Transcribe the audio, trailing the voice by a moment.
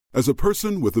As a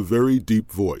person with a very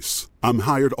deep voice, I'm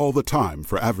hired all the time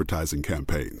for advertising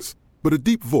campaigns. But a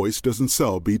deep voice doesn't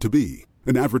sell B2B,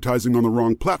 and advertising on the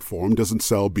wrong platform doesn't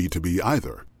sell B2B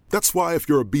either. That's why if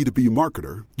you're a B2B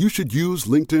marketer, you should use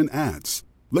LinkedIn ads.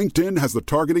 LinkedIn has the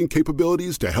targeting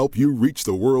capabilities to help you reach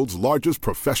the world's largest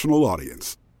professional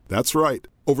audience. That's right,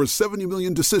 over 70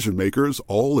 million decision makers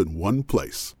all in one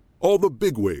place. All the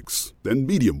big wigs, then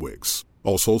medium wigs,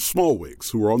 also small wigs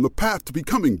who are on the path to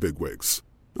becoming big wigs.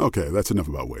 Okay, that's enough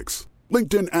about wigs.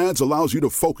 LinkedIn ads allows you to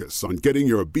focus on getting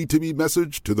your B2B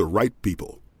message to the right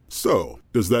people. So,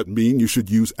 does that mean you should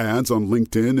use ads on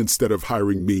LinkedIn instead of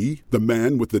hiring me, the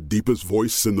man with the deepest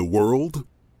voice in the world?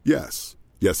 Yes.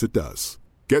 Yes, it does.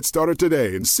 Get started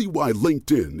today and see why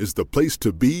LinkedIn is the place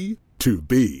to be to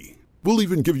be. We'll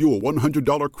even give you a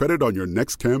 $100 credit on your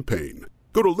next campaign.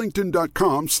 Go to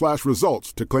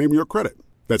linkedin.com/results to claim your credit.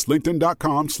 That's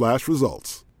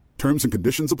linkedin.com/results. Terms and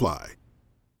conditions apply.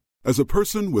 As a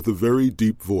person with a very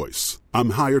deep voice, I'm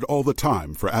hired all the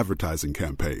time for advertising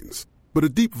campaigns. But a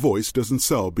deep voice doesn't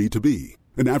sell B2B,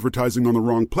 and advertising on the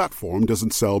wrong platform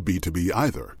doesn't sell B2B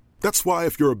either. That's why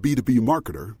if you're a B2B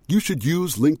marketer, you should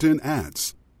use LinkedIn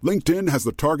ads. LinkedIn has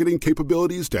the targeting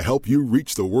capabilities to help you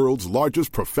reach the world's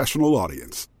largest professional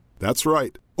audience. That's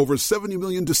right, over 70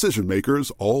 million decision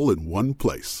makers all in one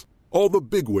place. All the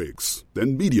big wigs,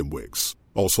 then medium wigs,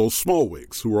 also small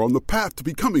wigs who are on the path to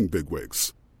becoming big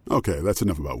wigs. Okay, that's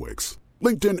enough about wigs.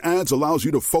 LinkedIn ads allows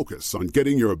you to focus on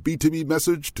getting your B2B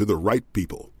message to the right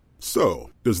people.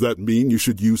 So, does that mean you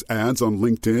should use ads on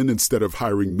LinkedIn instead of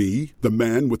hiring me, the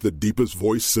man with the deepest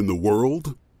voice in the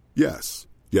world? Yes.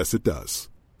 Yes, it does.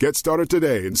 Get started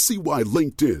today and see why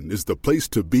LinkedIn is the place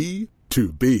to be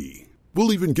to be.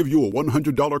 We'll even give you a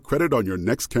 $100 credit on your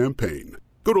next campaign.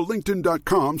 Go to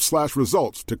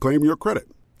linkedin.com/results to claim your credit.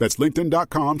 That's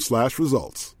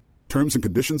linkedin.com/results. Terms and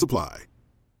conditions apply.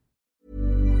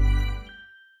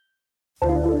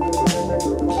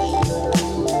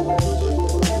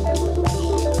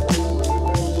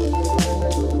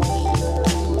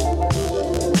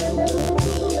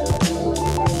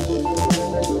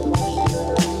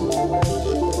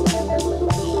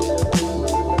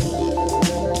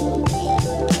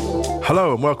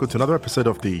 Hello and welcome to another episode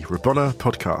of the Rabona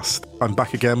podcast. I'm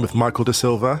back again with Michael De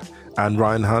Silva and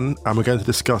Ryan Hunn, and we're going to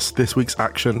discuss this week's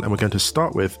action, and we're going to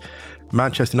start with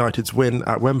Manchester United's win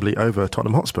at Wembley over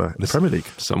Tottenham Hotspur in the Premier League.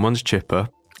 Someone's chipper.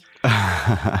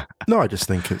 No, I just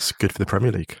think it's good for the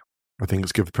Premier League. I think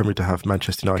it's good for the Premier League to have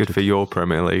Manchester United. Good for your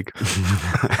Premier League.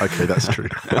 Okay, that's true.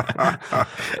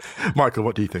 Michael,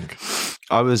 what do you think?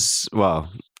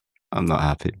 I'm not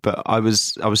happy, but I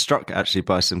was struck actually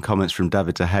by some comments from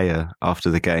David De Gea after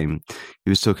the game. He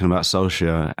was talking about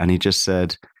Solskjaer, and he just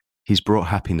said he's brought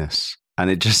happiness, and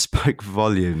it just spoke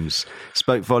volumes.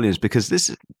 Because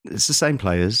it's the same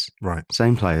players, right?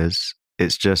 Same players.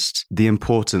 It's just the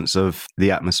importance of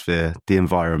the atmosphere, the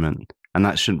environment, and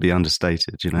that shouldn't be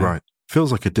understated. You know, right?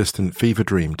 Feels like a distant fever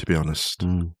dream, to be honest.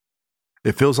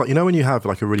 It feels like, you know, when you have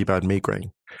like a really bad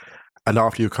migraine. And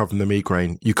after you recover from the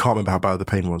migraine, you can't remember how bad the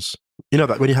pain was. You know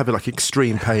that when you have like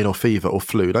extreme pain or fever or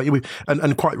flu, don't you?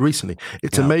 And quite recently,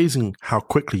 it's amazing how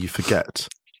quickly you forget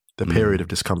the period of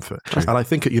discomfort. True. And I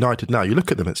think at United now, you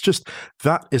look at them, it's just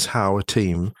that is how a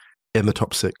team in the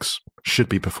top six should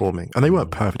be performing. And they weren't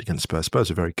perfect against Spurs.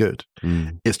 Spurs are very good.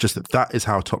 It's just that is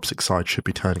how a top six side should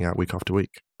be turning out week after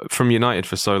week. From United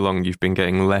for so long, you've been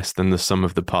getting less than the sum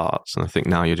of the parts. And I think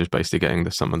now you're just basically getting the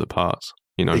sum of the parts.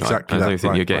 You know, exactly. I don't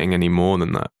think you're getting any more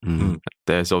than that.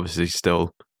 There's obviously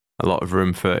still a lot of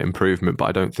room for improvement, but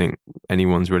I don't think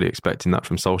anyone's really expecting that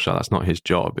from Solskjaer. That's not his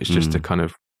job. It's just to kind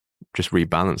of just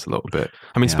rebalance a little bit.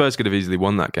 I mean, Spurs could have easily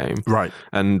won that game. Right.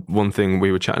 And one thing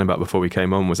we were chatting about before we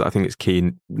came on was I think it's key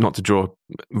not to draw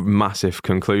massive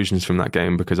conclusions from that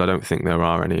game, because I don't think there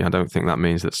are any. I don't think that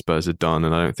means that Spurs are done,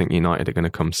 and I don't think United are going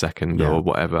to come second or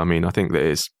whatever. I mean, I think that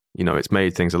it's, you know, it's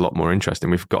made things a lot more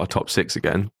interesting. We've got a top six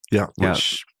again. Yeah.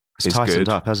 It's tightened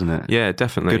up, hasn't it? Yeah,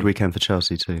 definitely. Good weekend for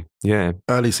Chelsea too. Yeah.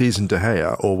 Early season De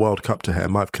Gea or World Cup De Gea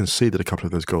might have conceded a couple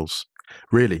of those goals.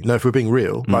 Really. No, if we're being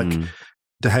real, like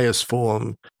De Gea's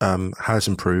form has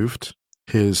improved.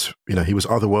 He was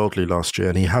otherworldly last year,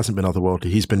 and he hasn't been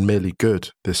otherworldly. He's been merely good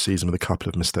this season with a couple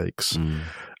of mistakes.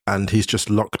 And he's just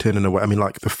locked in a way. I mean,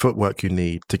 like the footwork you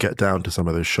need to get down to some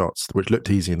of those shots, which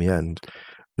looked easy in the end,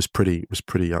 was pretty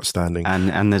outstanding.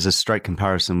 And there's a straight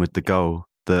comparison with the goal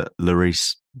that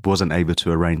Lloris wasn't able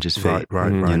to arrange his feet.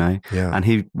 Right. You know, yeah. And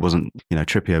he wasn't. You know,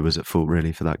 Trippier was at fault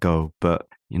really for that goal, but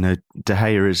you know, De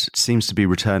Gea seems to be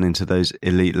returning to those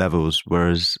elite levels,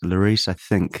 whereas Lloris, I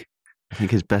think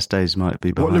his best days might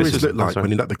be behind. What Lloris looked like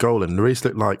when he let the goal in, Lloris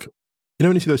looked like You know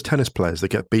when you see those tennis players that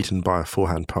get beaten by a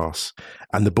forehand pass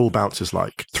and the ball bounces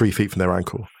like 3 feet from their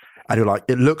ankle, and you're like,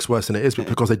 it looks worse than it is, but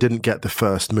because they didn't get the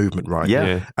first movement right.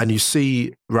 Yeah. And you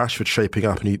see Rashford shaping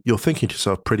up, and you're thinking to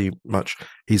yourself, pretty much,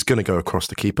 he's going to go across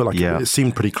the keeper. Like it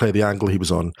seemed pretty clear the angle he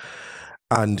was on.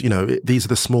 And, you know, these are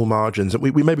the small margins.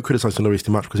 We maybe criticised Lloris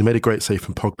too much because he made a great save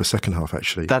from Pogba second half,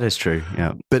 actually. That is true,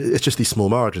 yeah. But it's just these small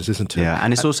margins, isn't it? Yeah,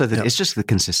 and it's also it's just the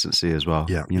consistency as well.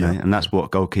 Yeah, you know, and that's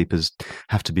what goalkeepers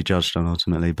have to be judged on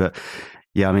ultimately. But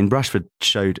yeah, I mean, Rashford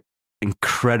showed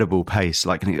incredible pace,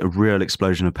 like a real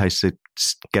explosion of pace to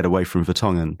get away from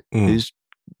Vertonghen, who's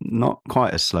not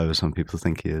quite as slow as some people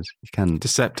think he is. He can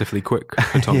deceptively quick.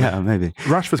 Yeah, maybe.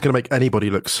 Rashford's going to make anybody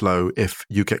look slow if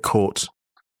you get caught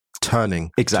turning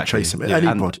to chase him.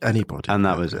 Anybody. And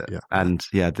that was it. Yeah. And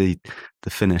the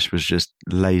finish was just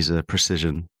laser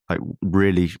precision, like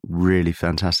really, really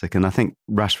fantastic. And I think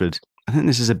Rashford,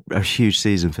 this is a huge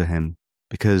season for him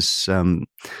because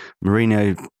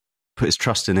Mourinho put his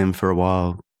trust in him for a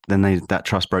while. Then that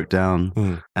trust broke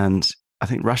down. And I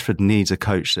think Rashford needs a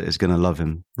coach that is going to love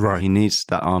him. Right. He needs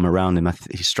that arm around him.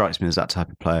 He strikes me as that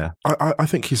type of player. I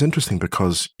think he's interesting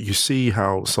because you see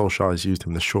how Solskjaer has used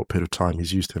him in the short period of time.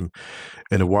 He's used him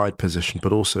in a wide position,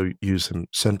 but also used him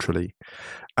centrally.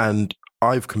 And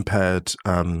I've compared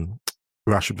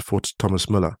Rashford before to Thomas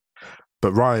Müller.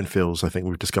 But Ryan feels, I think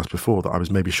we've discussed before, that I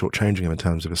was maybe shortchanging him in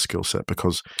terms of his skill set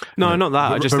because... No, not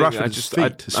that.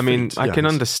 I can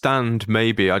understand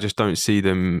maybe. I just don't see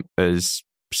them as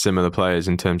similar players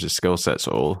in terms of skill sets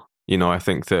at all. You know, I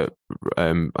think that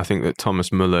Thomas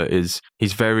Müller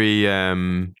he's very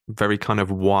very kind of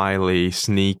wily,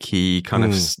 sneaky, kind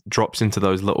of drops into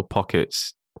those little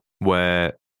pockets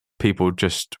where people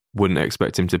just wouldn't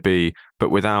expect him to be, but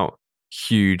without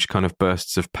huge kind of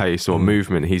bursts of pace or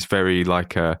movement. He's very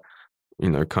like a, you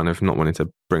know, kind of not wanting to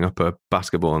bring up a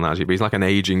basketball analogy, but he's like an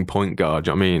aging point guard.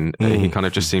 I mean, he kind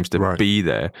of just seems to be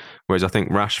there. Whereas I think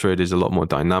Rashford is a lot more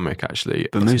dynamic, actually.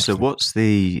 But Musa, what's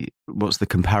the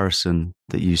comparison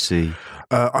that you see?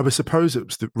 I would suppose it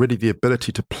was really the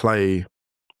ability to play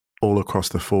all across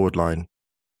the forward line,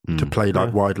 to play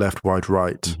like wide left, wide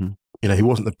right. You know, he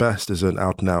wasn't the best as an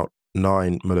out and out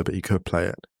 9, Müller, but he could play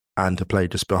it, and to play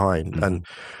just behind. And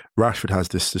Rashford has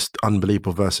this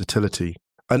unbelievable versatility.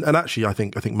 And actually, I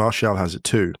think Martial has it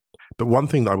too. But one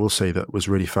thing that I will say that was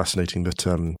really fascinating that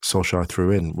Solskjaer threw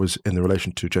in was in the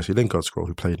relation to Jesse Lingard's role,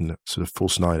 who played in a sort of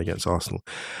false 9 against Arsenal.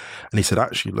 And he said,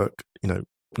 actually, look, you know,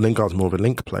 Lingard's more of a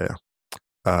link player.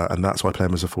 And that's why I play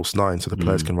him as a false 9, so the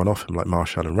players can run off him like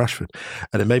Martial and Rashford.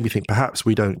 And it made me think perhaps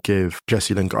we don't give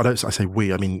Jesse Lingard, I say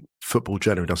we, I mean football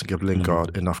generally doesn't give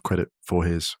Lingard enough credit for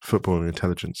his footballing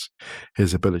intelligence,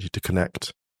 his ability to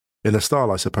connect. In the style,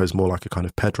 I suppose, more like a kind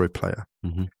of Pedro player,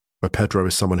 where Pedro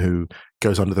is someone who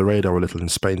goes under the radar a little in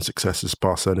Spain's successes,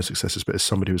 Barcelona's successes, but is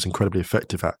somebody who's incredibly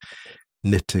effective at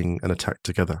knitting an attack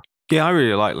together. Yeah, I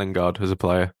really like Lingard as a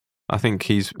player. I think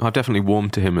I've definitely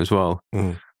warmed to him as well.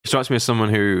 He strikes me as someone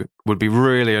who would be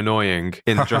really annoying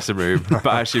in the dressing room, but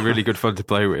actually really good fun to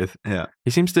play with. Yeah,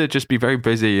 he seems to just be very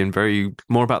busy and very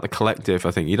more about the collective.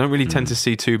 I think you don't really tend to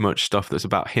see too much stuff that's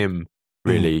about him.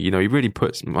 Really, you know, he really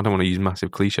puts. I don't want to use massive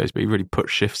cliches, but he really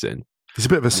puts shifts in. He's a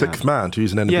bit of a sixth man, to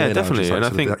use an NBA. Yeah, definitely. Like and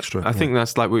I think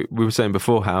that's like we were saying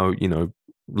before, how, you know,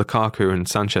 Lukaku and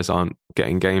Sanchez aren't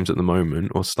getting games at the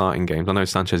moment or starting games. I know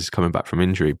Sanchez is coming back from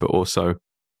injury, but also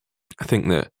I think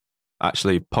that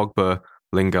actually Pogba,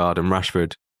 Lingard and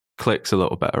Rashford clicks a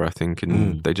little better, I think,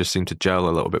 and they just seem to gel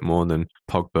a little bit more than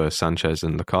Pogba, Sanchez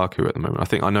and Lukaku at the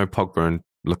moment. I know Pogba and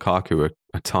Lukaku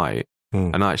are tight,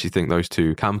 and I actually think those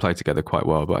two can play together quite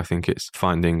well, but I think it's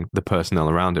finding the personnel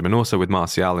around him. And also with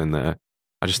Martial in there,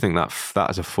 I just think that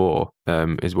as a 4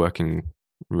 is working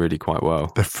really quite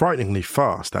well. They're frighteningly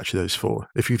fast, actually, those 4.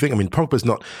 If you think, I mean,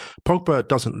 Pogba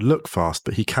doesn't look fast,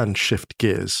 but he can shift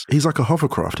gears. He's like a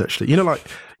hovercraft, actually. You know, like,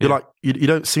 you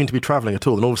don't seem to be travelling at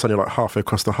all, and all of a sudden you're like halfway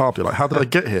across the harbour. You're like, how did I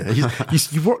get here?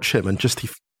 You watch him and just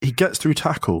he gets through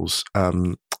tackles.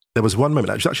 There was one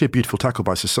moment, it was actually a beautiful tackle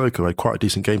by Sissoko, who had quite a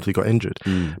decent game till he got injured.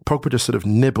 Pogba just sort of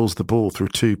nibbles the ball through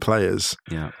 2 players.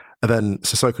 Yeah. And then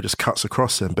Sissoko just cuts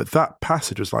across him. But that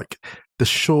passage was like the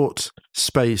short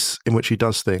space in which he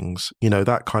does things, you know,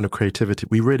 that kind of creativity.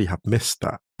 We really have missed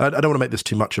that. I don't want to make this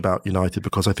too much about United,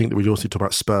 because I think that we also talk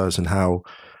about Spurs and how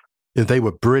they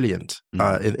were brilliant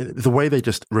in the way they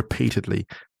just repeatedly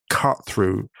cut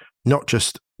through not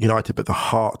just United, but the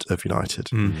heart of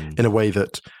United in a way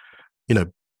that, you know,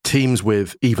 teams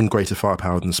with even greater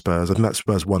firepower than Spurs. I think that's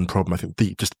Spurs' one problem. I think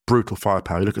the just brutal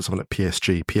firepower. You look at someone like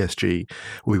PSG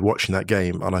will be watching that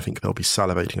game, and I think they'll be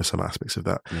salivating at some aspects of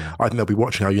that. Yeah. I think they'll be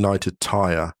watching how United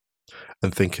tire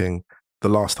and thinking the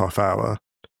last half hour,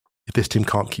 if this team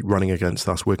can't keep running against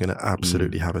us, we're going to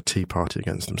absolutely have a tea party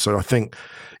against them. So I think,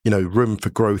 room for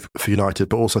growth for United,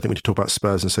 but also I think we need to talk about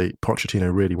Spurs and say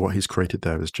Pochettino, really what he's created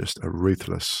there is just a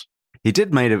ruthless. He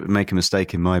did make a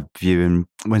mistake in my view, and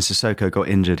when Sissoko got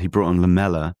injured, he brought on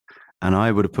Lamela, and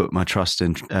I would have put my trust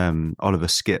in Oliver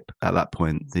Skipp at that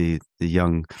point, the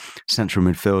young central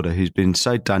midfielder who's been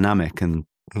so dynamic and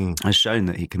has shown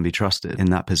that he can be trusted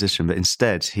in that position. But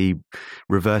instead, he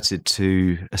reverted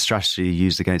to a strategy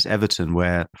used against Everton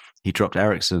where he dropped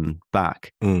Eriksen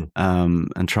back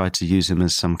and tried to use him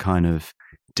as some kind of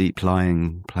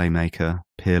deep-lying playmaker,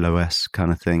 Pirlo-esque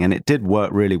kind of thing. And it did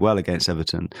work really well against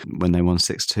Everton when they won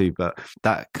 6-2. But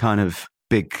that kind of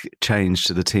big change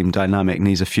to the team dynamic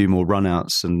needs a few more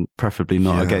run-outs, and preferably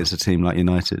not against a team like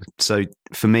United. So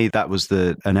for me, that was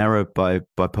an error by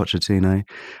Pochettino.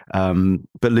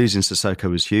 But losing Sissoko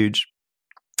was huge.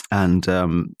 And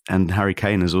Harry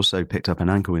Kane has also picked up an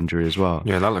ankle injury as well.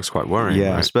 Yeah, that looks quite worrying.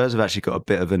 Yeah, right? Spurs have actually got a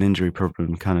bit of an injury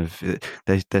problem. Kind of,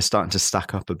 they're starting to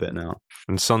stack up a bit now.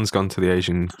 And Son's gone to the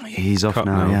Asian. He's off Cup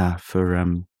now, for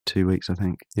 2 weeks, I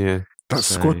think. Yeah, that's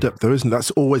squad depth, though, isn't it?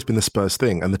 That's always been the Spurs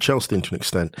thing, and the Chelsea thing to an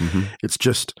extent. It's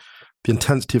just the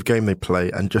intensity of game they play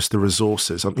and just the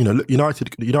resources.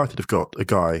 United have got a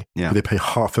guy who they pay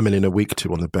 $500,000 a week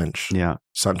to on the bench,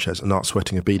 Sanchez, and aren't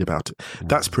sweating a bead about it.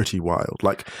 That's pretty wild.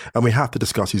 And we have to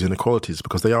discuss these inequalities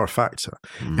because they are a factor.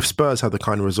 If Spurs have the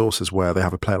kind of resources where they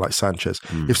have a player like Sanchez,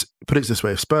 put it this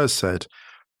way, if Spurs said,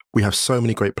 we have so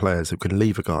many great players who can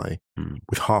leave a guy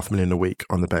with $500,000 a week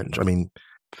on the bench,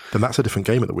 then that's a different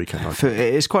game at the weekend.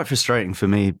 It's quite frustrating for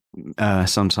me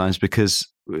sometimes because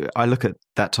I look at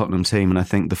that Tottenham team and I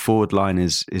think the forward line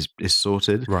is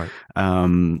sorted. Right.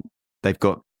 They've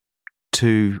got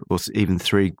 2 or even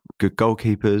 3 good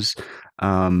goalkeepers.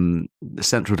 The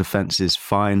central defence is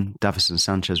fine. Davison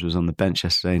Sanchez was on the bench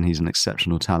yesterday and he's an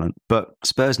exceptional talent. But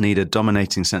Spurs need a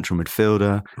dominating central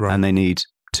midfielder and they need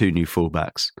 2 new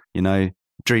fullbacks.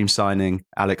 Dream signing,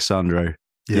 Alexandro.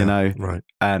 Right.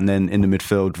 And then in the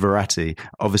midfield, Verratti.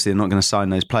 Obviously, they're not going to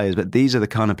sign those players, but these are the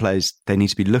kind of players they need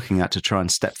to be looking at to try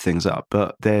and step things up.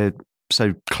 But they're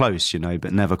so close,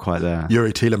 but never quite there.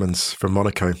 Yuri Tielemans from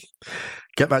Monaco.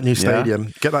 Get that new stadium. Yeah.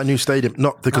 Get that new stadium.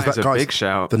 Not because that guy's big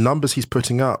shout. The numbers he's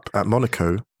putting up at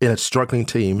Monaco in a struggling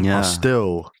team are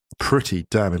still pretty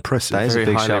damn impressive. That is a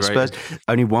big shout. Spurs,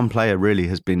 only one player really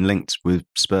has been linked with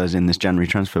Spurs in this January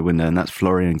transfer window, and that's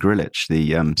Florian Grillitsch,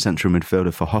 the central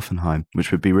midfielder for Hoffenheim,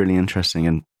 which would be really interesting.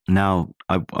 And now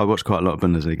I watch quite a lot of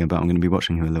Bundesliga, but I'm going to be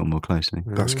watching him a little more closely.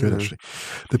 That's good, actually.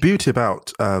 The beauty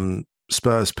about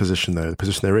Spurs' position, though, the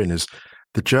position they're in, is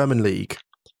the German league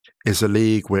is a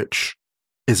league which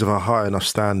is of a high enough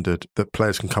standard that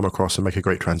players can come across and make a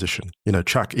great transition. Even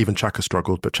Xhaka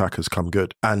struggled, but Xhaka's come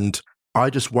good. And I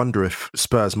just wonder if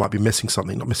Spurs might be missing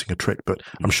something, not missing a trick, but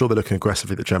I'm sure they're looking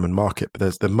aggressively at the German market.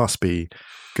 But there must be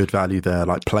good value there,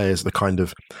 like players at the kind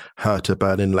of Hertha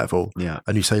Berlin level. Yeah.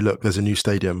 And you say, look, there's a new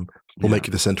stadium. We'll make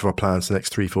it the centre of our plans the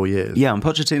next 3-4 years. Yeah, and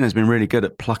Pochettino's been really good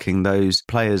at plucking those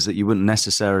players that you wouldn't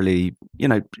necessarily,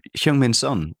 Heung-min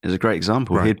Son is a great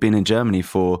example. Right. He'd been in Germany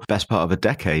for the best part of a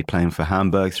decade, playing for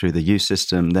Hamburg through the youth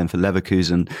system, then for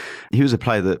Leverkusen. He was a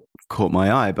player that caught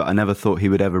my eye, but I never thought he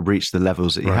would ever reach the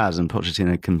levels that he has. And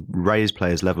Pochettino can raise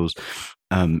players' levels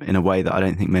in a way that I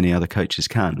don't think many other coaches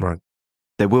can. Right.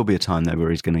 There will be a time though where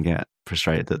he's going to get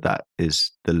frustrated that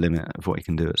is the limit of what he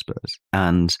can do at Spurs.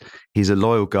 And he's a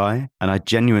loyal guy, and I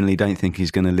genuinely don't think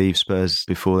he's going to leave Spurs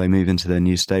before they move into their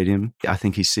new stadium. I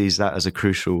think he sees that as a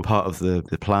crucial part of the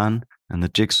plan and the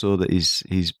jigsaw that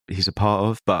he's a part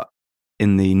of. But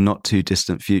in the not too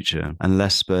distant future,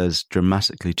 unless Spurs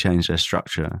dramatically change their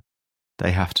structure,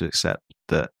 they have to accept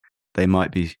that they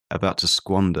might be about to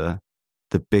squander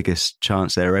the biggest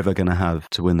chance they're ever going to have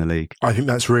to win the league. I think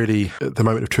that's really the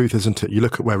moment of truth, isn't it? You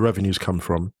look at where revenues come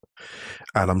from,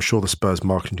 and I'm sure the Spurs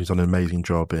marketing team's done an amazing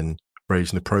job in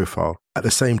raising the profile. At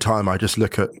the same time, I just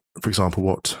look at, for example,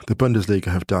 what the Bundesliga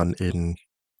have done in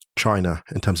China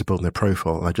in terms of building their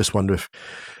profile. And I just wonder if,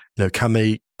 can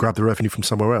they grab the revenue from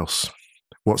somewhere else?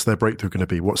 What's their breakthrough going to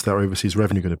be? What's their overseas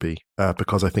revenue going to be?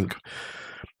 Because I think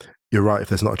you're right, if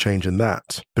there's not a change in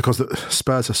that, because the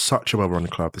Spurs are such a well-run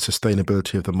club, the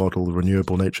sustainability of the model, the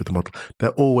renewable nature of the model, they're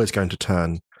always going to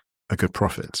turn a good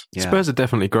profit. Yeah. Spurs are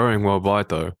definitely growing worldwide,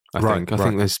 though. I think,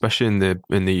 especially in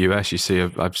the US, you see,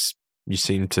 you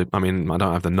seem to. I mean, I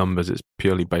don't have the numbers; it's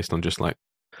purely based on just like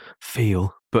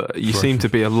feel. But you seem to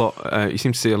be a lot. You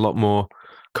seem to see a lot more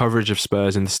coverage of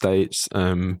Spurs in the States.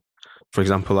 For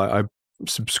example,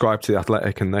 subscribe to The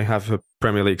Athletic, and they have a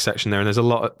Premier League section there,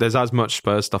 and there's as much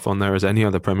Spurs stuff on there as any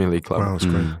other Premier League club. Wow, that's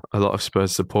great. A lot of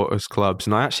Spurs supporters clubs,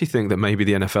 and I actually think that maybe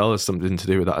the NFL has something to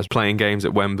do with that, as playing games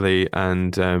at Wembley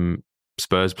and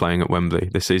Spurs playing at Wembley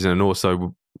this season, and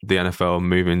also the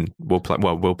NFL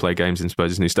will play games in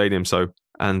Spurs' new stadium. So,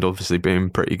 and obviously being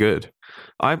pretty good.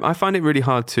 I find it really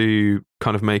hard to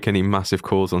kind of make any massive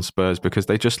calls on Spurs because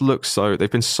they just look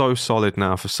they've been so solid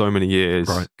now for so many years.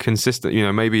 Right. Consistent,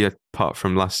 maybe apart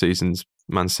from last season's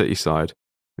Man City side.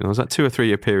 It was that 2 or 3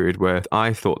 year period where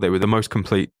I thought they were the most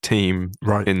complete team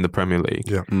in the Premier League.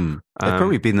 Yeah. They've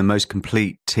probably been the most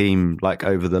complete team like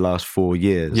over the last 4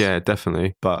 years. Yeah,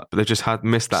 definitely. But they just had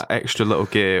missed that extra little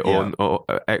gear or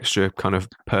extra kind of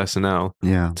personnel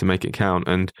to make it count.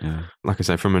 And like I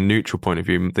say, from a neutral point of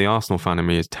view, the Arsenal fan in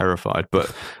me is terrified.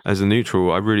 But as a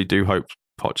neutral, I really do hope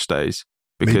Poch stays.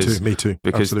 Me too.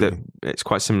 Because it's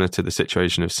quite similar to the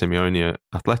situation of Simeone at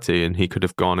Atleti, and he could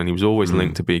have gone, and he was always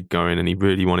linked to be going, and he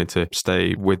really wanted to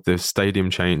stay with the stadium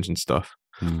change and stuff.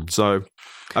 So,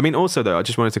 I mean, also though, I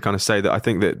just wanted to kind of say that I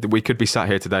think that we could be sat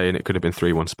here today and it could have been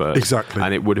 3-1 Spurs. Exactly.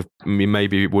 And it would have,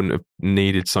 maybe it wouldn't have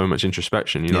needed so much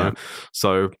introspection, you know?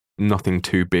 So nothing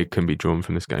too big can be drawn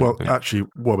from this game. Well, actually,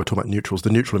 while we're talking about neutrals,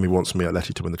 the neutral in me wants me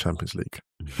Atleti to win the Champions League.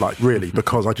 Like, really,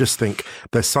 because I just think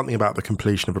there's something about the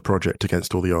completion of a project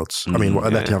against all the odds. I mean,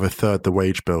 Atleti have a third the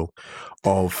wage bill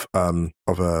of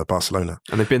Barcelona.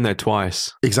 And they've been there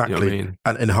twice. Exactly. You know what I mean?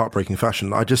 And in heartbreaking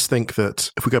fashion. I just think that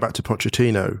if we go back to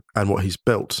Pochettino and what he's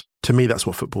built, to me, that's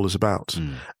what football is about.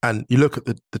 And you look at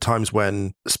the times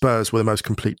when Spurs were the most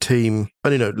complete team.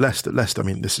 And, Leicester, I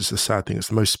mean, this is the sad thing. It's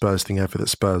the most Spurs thing ever that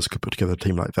Spurs could put together a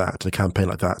team like that, a campaign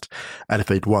like that. And if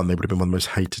they'd won, they would have been one of the most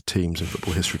hated teams in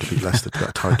football history to beat Leicester to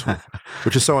that title,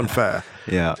 which is so unfair.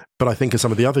 Yeah. But I think in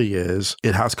some of the other years,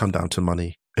 it has come down to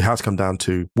money. It has come down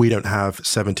to, we don't have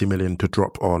 70 million to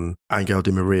drop on Angel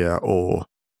Di Maria or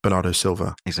Bernardo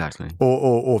Silva. Exactly.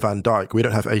 Or Van Dijk. We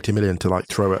don't have 80 million to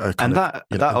throw at a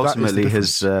that ultimately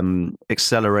has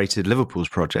accelerated Liverpool's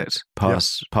project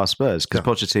past Spurs, because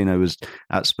Pochettino was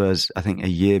at Spurs, I think, a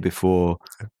year before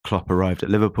Klopp arrived at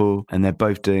Liverpool, and they're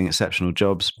both doing exceptional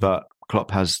jobs, but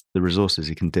Klopp has the resources.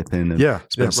 He can dip in and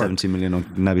spend 70 million on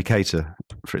Naby Keita,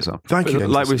 for example. Thank you.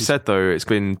 Like we've said, though, it's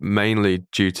been mainly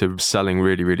due to selling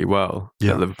really, really well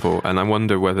at Liverpool. And I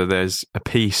wonder whether there's a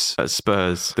piece at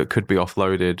Spurs that could be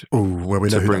offloaded. Oh, well, we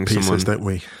know who that piece is, don't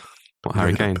we? What,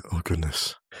 Harry Kane? Oh,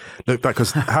 goodness. No,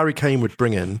 because Harry Kane would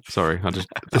bring in... Sorry, I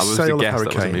was sale the of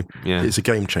guess. Harry Kane is a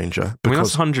game changer. I mean,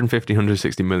 that's 150,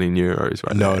 160 million euros,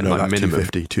 right? No, like that's minimum.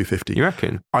 250. You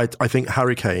reckon? I think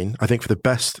Harry Kane, for the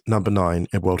best number 9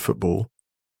 in world football,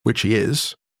 which he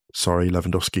is, sorry,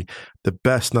 Lewandowski, the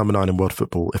best number 9 in world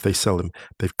football, if they sell him,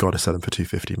 they've got to sell him for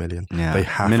 250 million. Yeah, they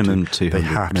have minimum to. 200. They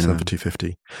have to sell him for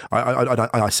 250.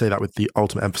 I say that with the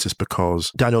ultimate emphasis because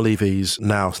Daniel Levy's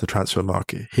now in the transfer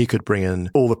market. He could bring in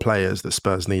all the players that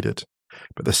Spurs needed.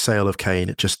 But the sale of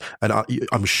Kane,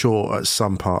 I'm sure at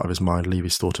some part of his mind,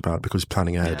 Levy's thought about it because he's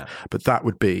planning ahead. Yeah. But that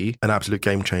would be an absolute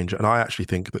game changer. And I actually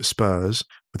think that Spurs,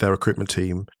 with their recruitment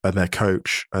team and their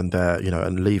coach and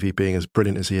and Levy being as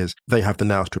brilliant as he is, they have the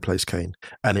nous to replace Kane.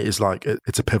 And it is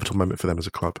it's a pivotal moment for them as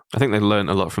a club. I think they learned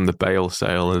a lot from the Bale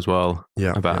sale as well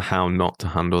about how not to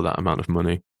handle that amount of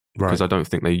money. Because I don't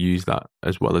think they used that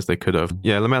as well as they could have.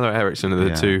 Yeah, Lamela, Eriksson are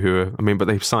the two who are... but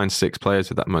they've signed 6 players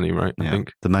with that money, right? I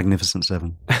think. The Magnificent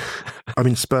Seven. I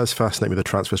mean, Spurs fascinate me with the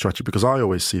transfer strategy because I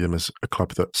always see them as a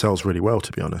club that sells really well,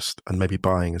 to be honest, and maybe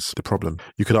buying is the problem.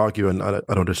 You could argue, and I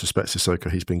don't disrespect Sissoko,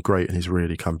 he's been great and he's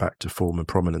really come back to form and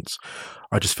prominence.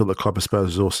 I just feel the club of Spurs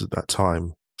resources at that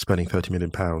time, spending £30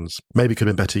 million, maybe could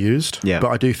have been better used. Yeah.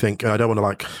 But I do think, and I don't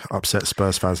want to upset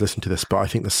Spurs fans listening to this, but I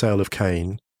think the sale of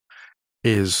Kane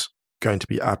is going to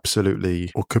be absolutely,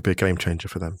 or could be a game changer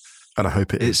for them. And I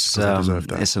hope it is, because they deserve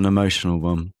that. It's an emotional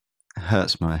one. It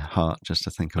hurts my heart just to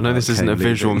think about it. I know this isn't a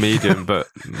visual medium, but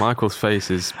Michael's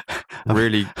face is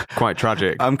really quite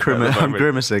tragic. I'm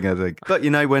grimacing, I think. But,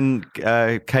 when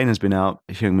Kane has been out,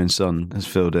 Heung-min Son has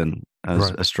filled in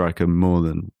as a striker more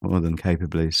than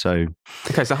capably. So,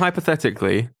 okay, so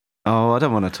hypothetically... Oh, I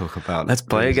don't want to talk about... Let's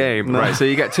play a game. No. Right, so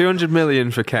you get 200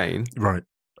 million for Kane. Right.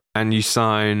 And you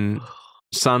sign...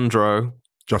 Sandro,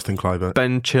 Justin Kluivert,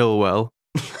 Ben Chilwell,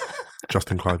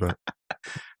 Justin Kluivert.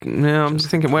 Yeah, I'm just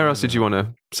thinking, where else did you want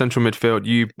to central midfield?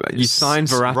 You sign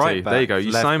Verratti. Right back, there you go.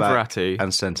 You sign Verratti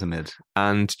and centre mid,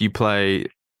 and you play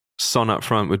Son up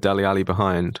front with Dele Alli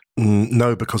behind.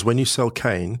 No, because when you sell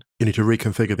Kane, you need to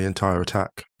reconfigure the entire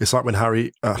attack. It's like when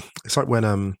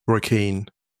Roy Keane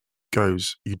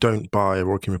goes, you don't buy a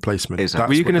Roy Keane replacement.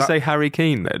 Were you going to say Harry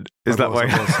Keane then? Is that why?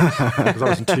 Because I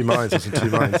was in two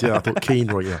minds. Yeah, I thought Keane,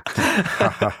 Roy. Yeah.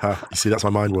 You see, that's how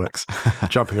my mind works.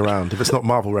 Jumping around. If it's not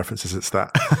Marvel references, it's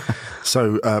that.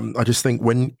 So I just think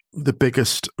when the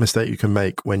biggest mistake you can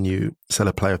make when you sell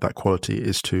a player of that quality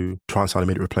is to try and sign an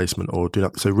immediate replacement or do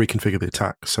that. So reconfigure the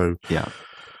attack. So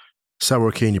sell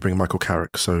Roy Keane, you bring Michael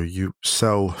Carrick. So you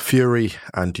sell Fury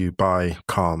and you buy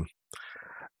Calm.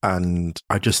 And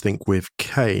I just think with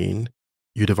Kane,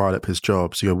 you divide up his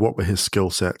job. So you go, what were his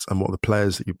skill sets and what are the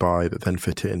players that you buy that then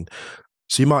fit in?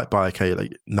 So you might buy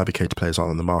like Navigator players aren't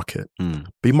on the market, but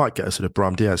you might get a sort of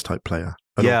Brahim Diaz type player.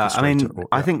 I mean,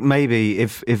 I think maybe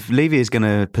if Levy is going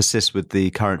to persist with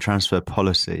the current transfer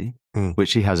policy,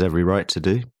 which he has every right to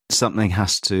do, something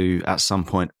has to at some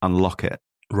point unlock it.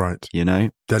 Right. You know?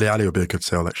 Dele Alli will be a good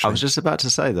sale, actually. I was just about to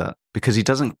say that because he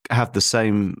doesn't have the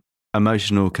same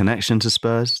emotional connection to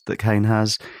Spurs that Kane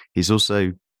has. He's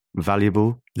also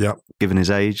valuable, given his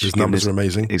age. His numbers are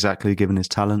amazing. Exactly, given his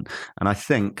talent. And I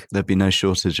think there'd be no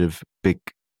shortage of big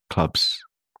clubs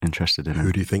interested in him.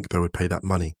 Who do you think, though, would pay that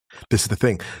money? This is the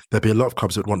thing. There'd be a lot of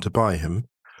clubs that would want to buy him.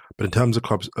 But in terms of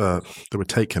clubs that would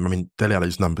take him, I mean, Dele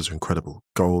Alli's numbers are incredible.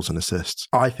 Goals and assists.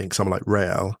 I think someone like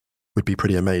Real would be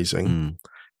pretty amazing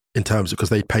in terms of, because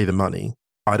they'd pay the money.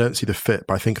 I don't see the fit,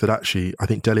 but I think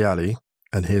Dele Alli,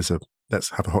 and let's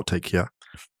have a hot take here.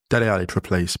 Dele Alli to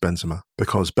replace Benzema,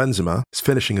 because Benzema's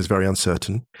finishing is very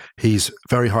uncertain. He's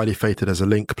very highly fated as a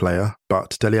link player,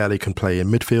 but Dele Alli can play in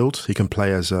midfield. He can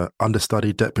play as an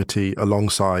understudy deputy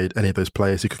alongside any of those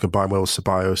players. He could combine well with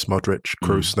Ceballos, Modric,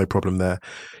 Kroos, no problem there.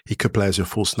 He could play as your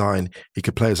false nine. He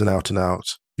could play as an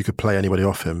out-and-out. You could play anybody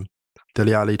off him.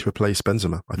 Dele Alli to replace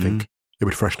Benzema, I think. It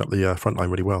would freshen up the front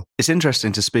line really well. It's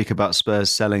interesting to speak about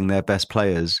Spurs selling their best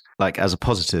players like as a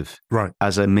positive, right?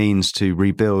 As a means to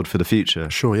rebuild for the future.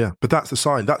 Sure, yeah. But that's the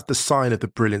sign. That's the sign of the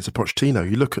brilliance of Pochettino.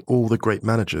 You look at all the great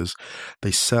managers,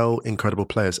 they sell incredible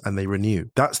players and they renew.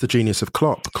 That's the genius of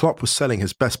Klopp. Klopp was selling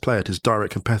his best player to his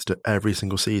direct competitor every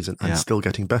single season and still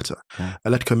getting better. Yeah.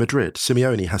 Atletico Madrid,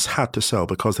 Simeone has had to sell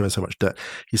because they're in so much debt.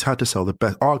 He's had to sell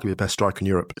arguably the best striker in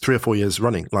Europe 3 or 4 years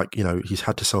running. Like, you know, he's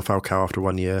had to sell Falcao after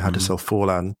 1 year, had to sell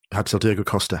Forlan, had to sell Diego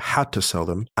Costa, had to sell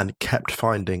them, and kept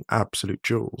finding absolute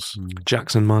jewels.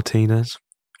 Jackson Martinez.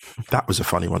 That was a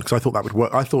funny one, because I thought that would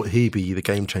work. I thought he'd be the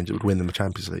game changer that would win them the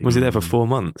Champions League. Was he there for 4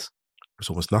 months? It was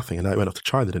almost nothing, and now he went off to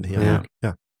China, didn't he?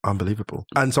 Yeah. Unbelievable.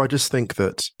 And so I just think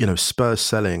that, you know, Spurs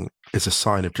selling is a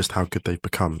sign of just how good they've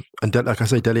become. And like I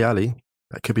say, Dele Alli,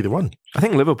 that could be the one. I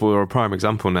think Liverpool are a prime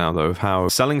example now, though, of how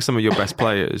selling some of your best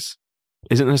players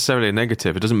isn't necessarily a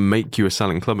negative. It doesn't make you a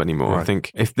selling club anymore. Right. I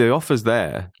think if the offer's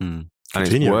there and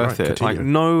it's worth it,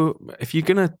 if you're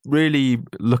going to really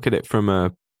look at it from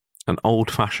an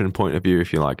old-fashioned point of view,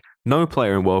 if you like, no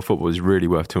player in world football is really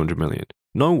worth 200 million.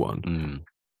 No one.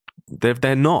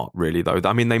 They're not really, though.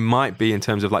 I mean, they might be in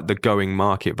terms of like the going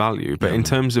market value, but in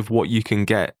terms of what you can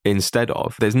get instead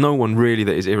of, there's no one really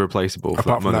that is irreplaceable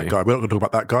apart from that money. That guy. We're not going to talk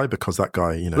about that guy because that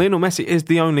guy, you know, Lionel Messi is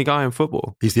the only guy in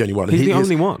football. He's the only one. He's the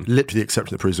only one. Literally the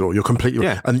exception that proves it all. You're completely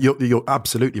right. And you're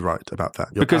absolutely right about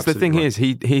that. Because the thing is,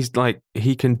 he's like,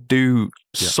 he can do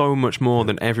so much more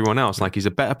than everyone else. Like, he's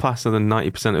a better passer than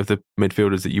 90% of the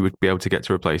midfielders that you would be able to get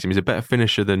to replace him. He's a better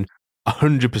finisher than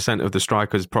 100% of the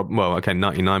strikers,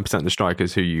 99% of the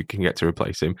strikers who you can get to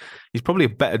replace him. He's probably a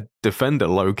better defender,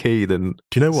 low key, than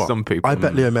do you know what? Some people. I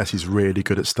bet Leo Messi's really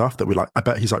good at stuff that we like. I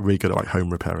bet he's like really good at like home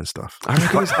repair and stuff.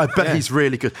 I bet he's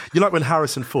really good. You like when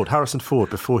Harrison Ford,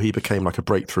 before he became like a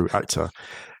breakthrough actor,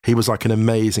 he was like an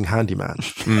amazing handyman.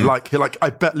 Like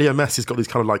I bet Leo Messi's got these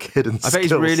kind of like hidden skills. I bet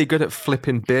he's really good at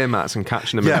flipping beer mats and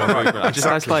catching them in one movement.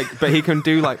 Exactly. But he can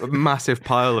do like a massive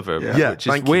pile of them, which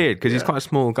is weird because he's quite a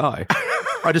small guy.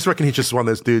 I just reckon he's just one of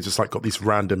those dudes that's like got these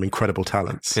random incredible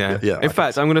talents. Yeah. In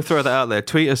fact, I'm going to throw that out there.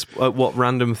 Tweet us what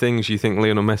random things you think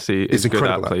Lionel Messi is good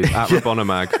at, please. At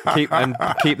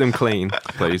Rabonamag. Keep them clean,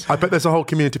 please. I bet there's a whole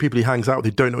community of people he hangs out with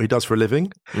who don't know what he does for a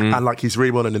living, and like he's really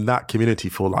well known in that community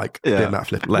for like beer mat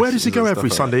flipping. Where does he go every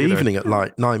Sunday evening at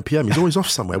like 9 p.m? He's always off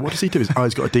somewhere. What does he do? He's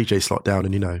got a DJ slot down,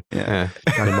 and down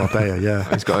in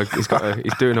Marbella.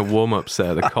 He's doing a warm up set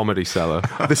at the Comedy Cellar.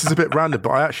 This is a bit random,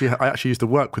 but I actually used to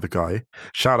work with a guy.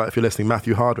 Shout out if you're listening,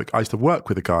 Matthew Hardwick. I used to work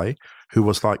with a guy who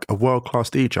was like a world-class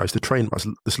DJ. I used to train at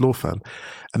this law firm.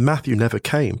 And Matthew never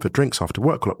came for drinks after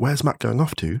work. We're like, where's Matt going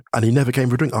off to? And he never came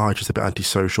for a drink. He's just a bit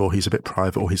antisocial. He's a bit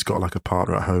private, or he's got like a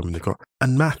partner at home.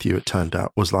 And Matthew, it turned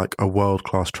out, was like a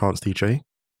world-class trance DJ.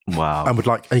 Wow. And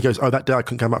and he goes, that day I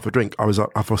couldn't come out for a drink. I was in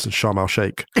Sharm el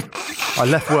Sheikh. I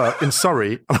left work in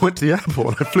Surrey and I went to the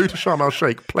airport and I flew to Sharm el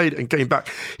Sheikh, played it and came back.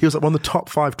 He was one of the top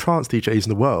 5 trance DJs in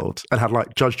the world and had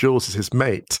Judge Jules as his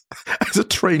mate as a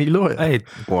trainee lawyer. Hey,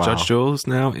 wow. Judge Jules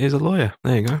now is a lawyer.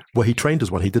 There you go. Well, he trained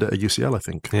as one. He did it at UCL, I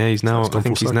think. Yeah, he's now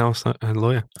a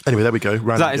lawyer. Anyway, there we go.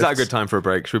 Is that a good time for a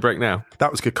break? Should we break now?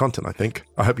 That was good content, I think.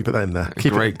 I hope you put that in there.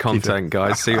 Great content,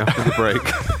 guys. See you after the break.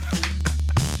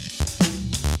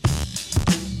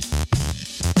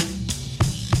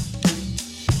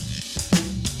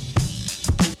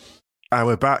 And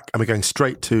we're back, and we're going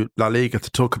straight to La Liga to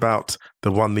talk about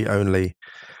the one, the only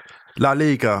La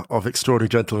Liga of extraordinary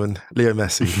gentleman, Leo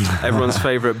Messi. Everyone's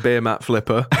favourite beer mat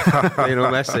flipper, Lionel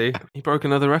Messi. He broke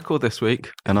another record this week.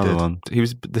 Another one. He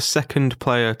was the second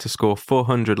player to score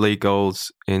 400 league goals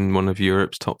in one of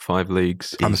Europe's top 5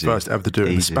 leagues. And the first ever to do it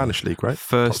in the Spanish league, right?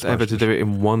 First ever to do it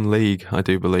in one league, I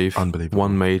do believe. Unbelievable.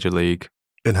 One major league.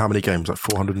 In how many games?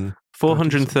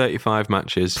 435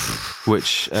 matches,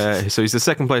 which so he's the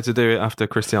second player to do it after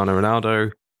Cristiano Ronaldo,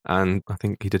 and I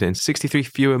think he did it in 63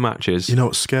 fewer matches. You know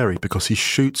what's scary? Because he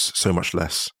shoots so much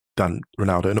less than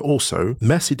Ronaldo, and also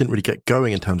Messi didn't really get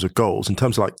going in terms of goals, in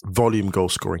terms of volume goal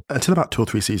scoring, until about 2 or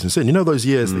 3 seasons in. You know those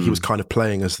years that he was kind of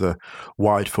playing as the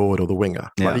wide forward or the winger?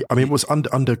 Yeah. It was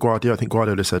under Guardiola. I think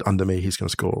Guardiola said, under me, he's going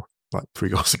to score 3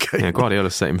 goals a game. Yeah, Guardiola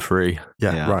set him free.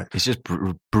 Yeah, right. He's just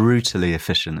brutally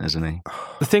efficient, isn't he?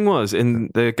 The thing was, in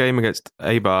the game against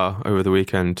Eibar over the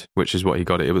weekend, which is what he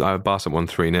got it was Barca won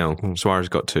 3-0. Suarez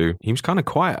got 2. He was kind of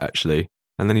quiet, actually.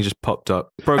 And then he just popped up,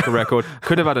 broke a record.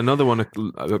 Could have had another one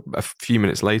a few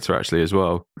minutes later, actually, as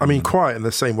well. I mean, quiet in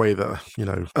the same way that,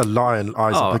 a lion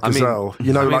eyes up a gazelle.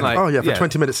 For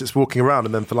 20 minutes it's walking around,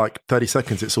 and then for 30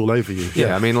 seconds it's all over you.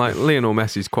 Yeah, I mean, Lionel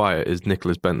Messi's quiet is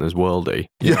Nicholas Bentner's worldy.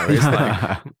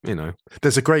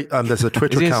 There's a great, there's a Twitter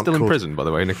account. Is he account still called, in prison, by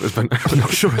the way, Nicholas Bentner? I'm not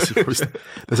sure.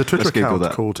 There's a Twitter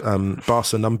account called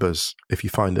Barca Numbers, if you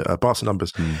find it, Barca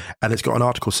Numbers. And it's got an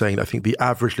article saying that I think the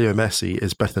average Leo Messi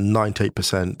is better than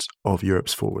 98% of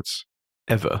Europe's forwards.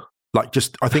 Ever.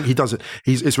 I think he does it.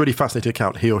 It's a really fascinating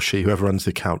account, he or she, whoever runs the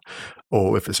account,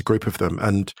 or if it's a group of them.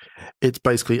 And it's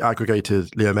basically aggregated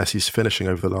Leo Messi's finishing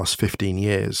over the last 15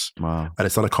 years. Wow. And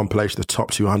it's done a compilation of the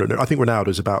top 200. I think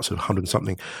Ronaldo's about 100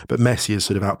 something, but Messi is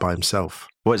out by himself.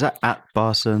 What is that, at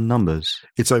Barca Numbers?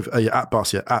 It's over at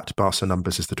Barca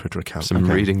Numbers is the Twitter account. Some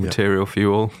reading material for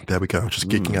you all. There we go. Just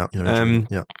geeking out.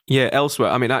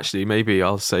 Elsewhere, I mean, actually, maybe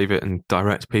I'll save it and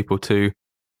direct people to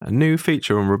a new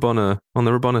feature on the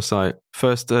Rabona site.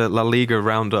 First La Liga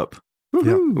roundup.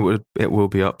 It will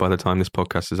be up by the time this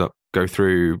podcast is up. Go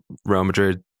through Real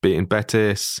Madrid beating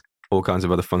Betis, all kinds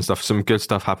of other fun stuff. Some good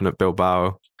stuff happened at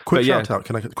Bilbao. Quick shout out.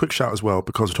 Can I get a quick shout as well?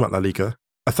 Because we're talking about La Liga.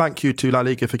 A thank you to La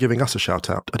Liga for giving us a shout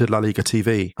out. I did La Liga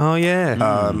TV. Oh, yeah.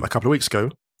 A couple of weeks ago.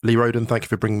 Lee Roden, thank you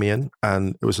for bringing me in.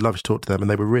 And it was lovely to talk to them.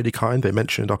 And they were really kind. They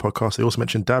mentioned our podcast. They also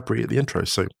mentioned Dabry at the intro.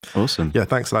 So awesome. Yeah,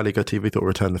 thanks, La Liga TV. Thought we'd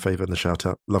return the favour and the shout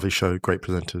out. Lovely show, great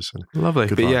presenters. And lovely.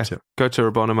 But vibes, go to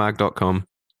rabonamag.com.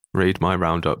 Read my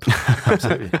roundup.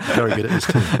 Absolutely. Very good at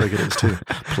this too.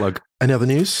 Plug. Any other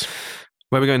news?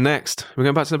 Where are we going next? We're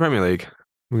going back to the Premier League.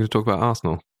 We're going to talk about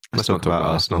Arsenal. Let's not talk about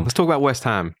Arsenal. Let's talk about West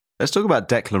Ham. Let's talk about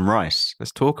Declan Rice.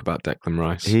 Let's talk about Declan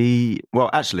Rice.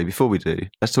 Actually, before we do,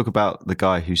 let's talk about the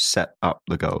guy who set up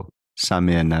the goal,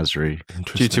 Samir Nasri.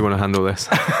 Do you two want to handle this?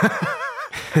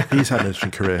 He's had an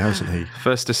interesting career, hasn't he?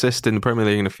 First assist in the Premier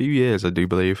League in a few years, I do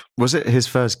believe. Was it his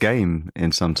first game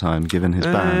in some time, given his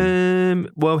ban?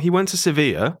 Well, he went to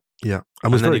Sevilla. Yeah.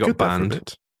 And then he got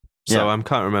banned. So I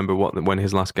can't remember when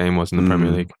his last game was in the Premier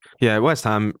League. Yeah, West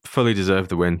Ham fully deserved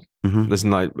the win.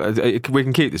 Mm-hmm. We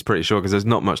can keep this pretty short because there's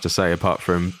not much to say apart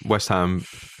from West Ham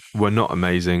were not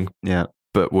amazing,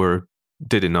 but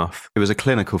did enough. It was a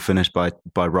clinical finish by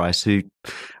Rice, who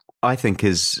I think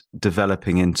is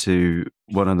developing into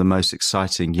one of the most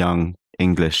exciting young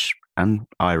English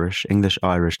Irish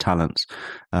talents.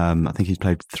 I think he's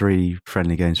played 3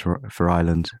 friendly games for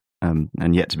Ireland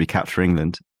and yet to be capped for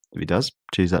England. If he does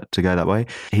choose to go that way,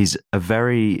 he's a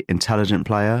very intelligent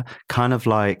player, kind of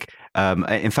like.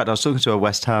 In fact, I was talking to a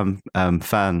West Ham a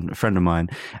friend of mine,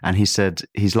 and he said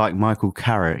he's like Michael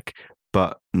Carrick,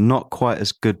 but not quite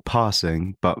as good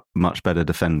passing, but much better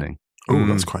defending. Oh,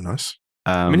 that's quite nice.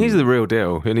 I mean, he's the real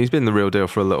deal, and he's been the real deal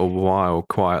for a little while,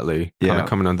 quietly, kind of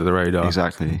coming under the radar.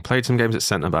 Exactly. Played some games at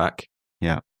centre back,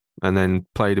 and then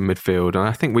played in midfield, and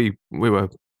I think we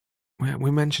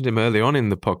mentioned him early on in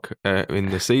the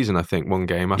in the season. I think one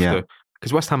game after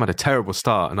because West Ham had a terrible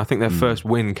start, and I think their first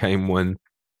win came when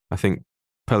I think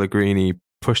Pellegrini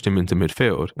pushed him into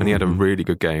midfield, and he had a really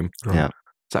good game. Right.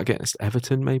 Is that against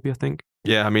Everton? Maybe I think.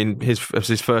 Yeah, I mean, it was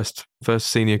his first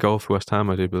senior goal for West Ham,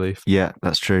 I do believe. Yeah,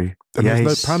 that's true. And yeah,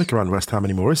 there's no panic around West Ham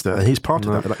anymore, is there? And he's part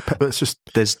of that. But it's just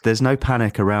there's no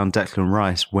panic around Declan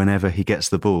Rice whenever he gets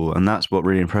the ball, and that's what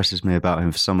really impresses me about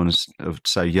him. For someone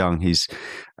so young, he's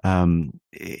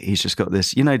just got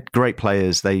this. Great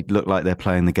players, they look like they're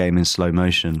playing the game in slow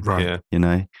motion, right?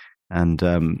 Yeah. And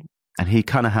he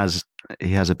kind of has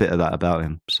a bit of that about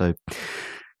him. So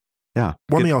yeah.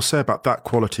 One thing I'll say about that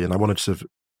quality, and I wanted to sort of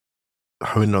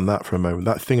hone in on that for a moment.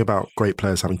 That thing about great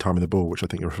players having time in the ball, which I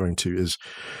think you're referring to, is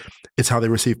it's how they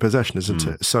receive possession, isn't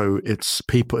it? So it's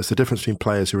the difference between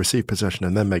players who receive possession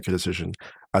and then make a decision,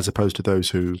 as opposed to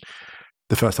those who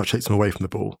the first touch takes them away from the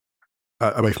ball,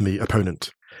 away from the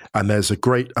opponent. And there's a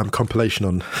great compilation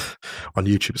on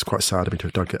YouTube. It's quite sad. I mean, to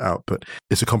have dug it out, but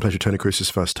it's a compilation of Toni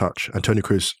Kroos's first touch. And Toni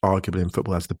Kroos, arguably in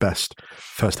football, has the best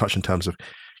first touch in terms of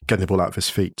getting the ball out of his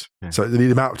feet. Yeah. So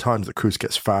the amount of times that Kroos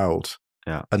gets fouled,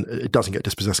 and it doesn't get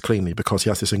dispossessed cleanly because he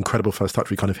has this incredible first touch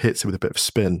where he kind of hits it with a bit of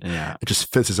spin. Yeah. It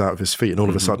just fizzes out of his feet, and all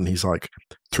of a sudden he's like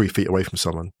 3 feet away from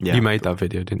someone. Yeah. You made that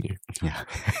video, didn't you? Yeah.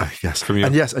 Yes.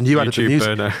 And you added the music.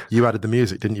 Burner. You added the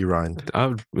music, didn't you, Ryan?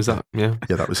 Oh, was that? Yeah.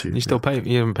 Yeah, that was you. You still pay?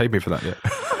 You haven't paid me for that yet.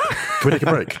 Can we take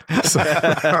a break?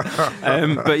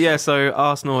 But yeah, so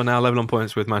Arsenal are now level on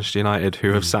points with Manchester United,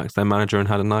 who have sacked their manager and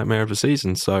had a nightmare of a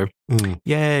season. So,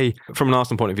 yay! From an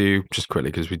Arsenal point of view, just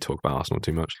quickly because we talk about Arsenal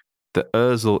too much, the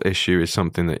Ozil issue is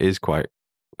something that is quite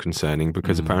concerning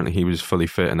because apparently he was fully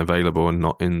fit and available and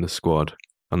not in the squad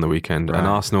on the weekend. Right. And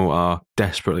Arsenal are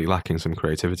desperately lacking some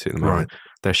creativity at the moment. Right.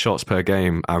 Their shots per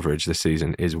game average this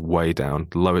season is way down,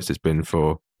 the lowest it's been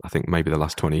for, I think, maybe the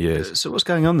last 20 years. So what's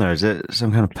going on there? Is it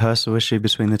some kind of personal issue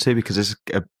between the two? Because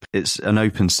it's an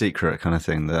open secret kind of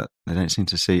thing that they don't seem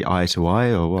to see eye to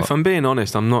eye, or what? If I'm being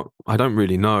honest, I don't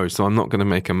really know, so I'm not going to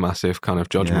make a massive kind of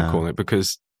judgment call on it,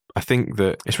 because I think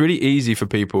that it's really easy for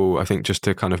people, I think, just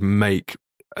to kind of make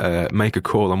a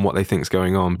call on what they think is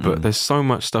going on, but there's so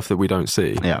much stuff that we don't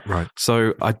see. Yeah, right.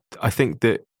 So I think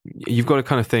that you've got to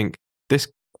kind of think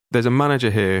there's a manager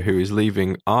here who is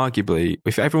leaving, arguably,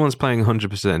 if everyone's playing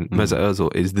 100%, Mesut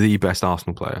Ozil is the best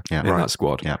Arsenal player in that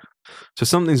squad. Yeah. So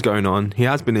something's going on. He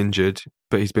has been injured,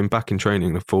 but he's been back in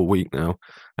training a full week now.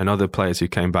 And other players who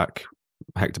came back,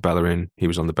 Hector Bellerin, he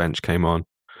was on the bench, came on.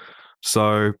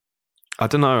 So I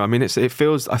don't know. I mean, it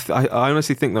feels. I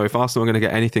honestly think though, if Arsenal are going to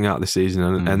get anything out of the season,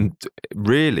 and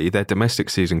really their domestic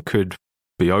season could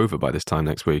be over by this time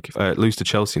next week. If lose to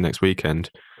Chelsea next weekend,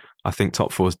 I think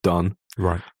top four's done.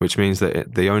 Right. Which means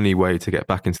that the only way to get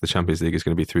back into the Champions League is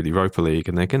going to be through the Europa League,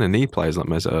 and they're going to need players like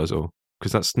Mesut Ozil,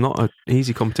 because that's not an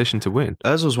easy competition to win.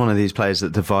 Ozil's one of these players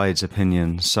that divides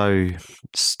opinion so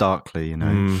starkly,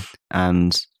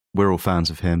 and we're all fans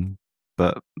of him.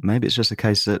 But maybe it's just a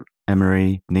case that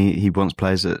Emery, he wants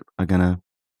players that are going to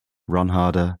run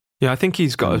harder. Yeah, I think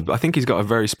he's got. A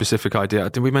very specific idea.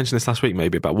 Did we mention this last week?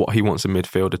 Maybe about what he wants a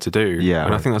midfielder to do. Yeah,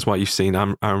 and I think that's why you've seen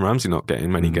Aaron Ramsey not getting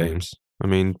many games. I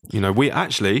mean, we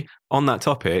actually, on that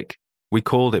topic, we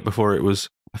called it before it was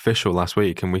official last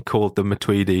week, and we called the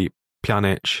Matuidi,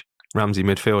 Pjanic, Ramsey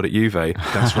midfield at Juve.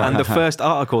 That's right. And the first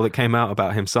article that came out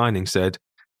about him signing said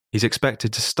he's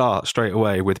expected to start straight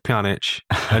away with Pjanic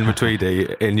and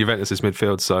Matuidi in Juventus'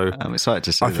 midfield. So I'm excited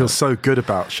to see I feel so good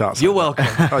about shouts. You're welcome.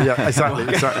 Oh yeah,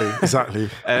 exactly.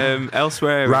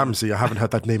 Elsewhere, Ramsey, I haven't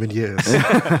heard that name in years.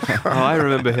 I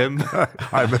remember him.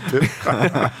 I remember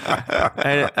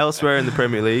him. Elsewhere in the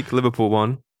Premier League, Liverpool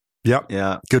won. Yep.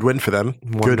 Yeah. Good win for them.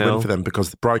 1-0. Good win for them,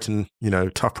 because Brighton,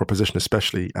 tough proposition,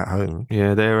 especially at home.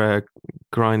 Yeah, they're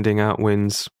grinding out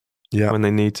wins when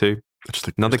they need to.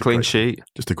 Another clean sheet.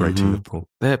 Just a great team, Liverpool.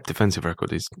 Their defensive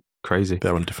record is crazy.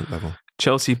 They're on a different level.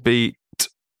 Chelsea beat...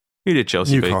 Who did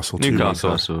Chelsea beat?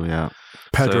 Newcastle, yeah.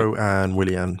 Pedro and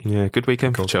Willian. Yeah, good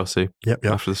weekend for Chelsea. Yep.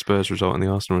 After the Spurs result and the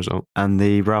Arsenal result. And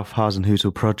the Ralph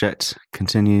Hasenhüttl project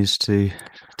continues to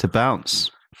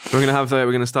bounce. We're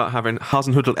going to start having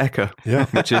Hasenhüttl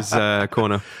Ecke, which is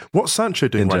corner. What's Sancho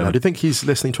doing right now? Do you think he's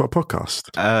listening to our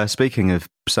podcast? Speaking of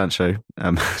Sancho,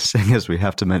 seeing as we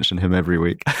have to mention him every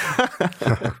week,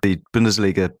 the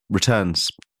Bundesliga returns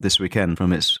this weekend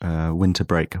from its winter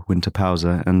pause,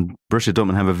 and Borussia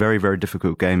Dortmund have a very, very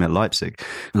difficult game at Leipzig.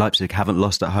 Leipzig haven't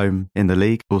lost at home in the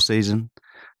league all season.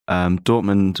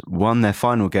 Dortmund won their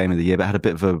final game of the year, but had a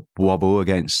bit of a wobble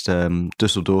against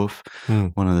Düsseldorf,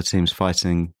 one of the teams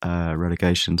fighting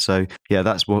relegation. So, yeah,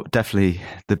 that's definitely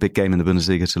the big game in the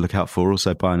Bundesliga to look out for.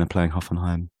 Also, Bayern are playing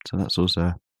Hoffenheim. So that's also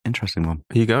an interesting one.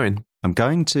 Are you going? I'm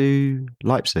going to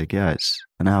Leipzig, yeah. It's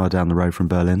an hour down the road from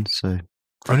Berlin, so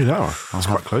Only an hour. That's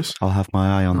quite close. I'll have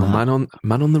my eye on that.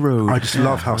 Man on the road. I just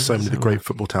love how so many of the great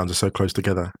football towns are so close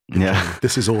together. Yeah.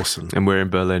 This is awesome. And we're in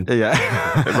Berlin. Yeah.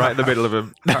 Right in the middle of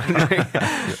them.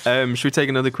 Should we take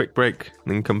another quick break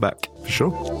and then come back? For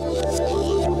sure.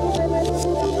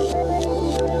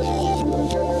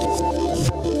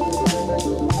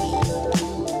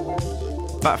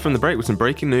 Back from the break with some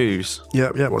breaking news.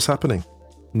 Yeah, what's happening?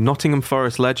 Nottingham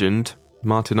Forest legend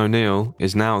Martin O'Neill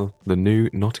is now the new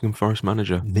Nottingham Forest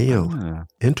manager. Neil.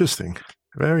 Interesting.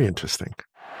 Very interesting.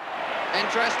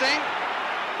 Interesting.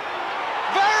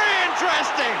 Very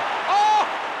interesting. Oh!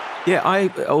 Yeah, I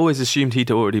always assumed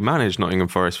he'd already managed Nottingham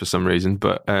Forest for some reason,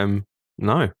 but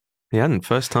no, he hadn't.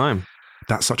 First time.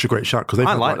 That's such a great shout because they've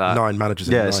had like 9 managers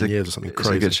in 9 years or something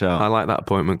crazy. It's a good shout. I like that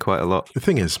appointment quite a lot. The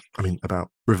thing is, I mean, about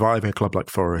reviving a club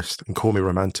like Forest, and call me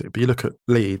romantic, but you look at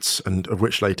Leeds, and of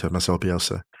which later Marcel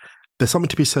Bielsa, there's something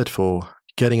to be said for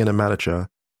getting in a manager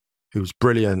who's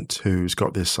brilliant, who's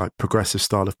got this like progressive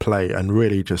style of play, and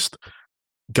really just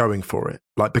going for it.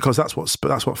 Like, because that's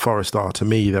what Forest are. To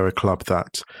me, they're a club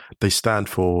that they stand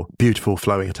for beautiful,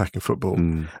 flowing, attacking football.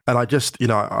 And I just,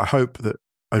 I hope that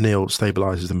O'Neill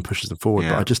stabilises them and pushes them forward,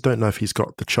 but I just don't know if he's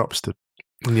got the chops to,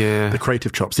 the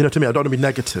creative chops. To me, I don't want to be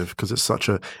negative because it's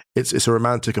it's a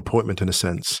romantic appointment in a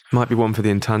sense. Might be one for the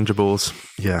intangibles,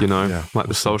 like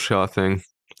the Solskjaer thing.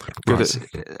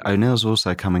 O'Neill's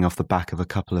also coming off the back of a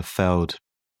couple of failed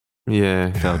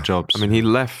jobs. I mean, he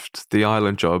left the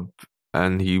Ireland job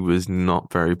and he was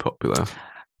not very popular.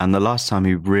 And the last time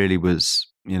he really was,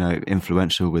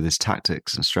 influential with his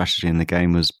tactics and strategy in the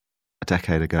game was a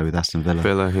decade ago with Aston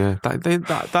Villa. Yeah.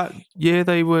 That year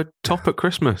they were top at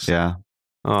Christmas. Yeah.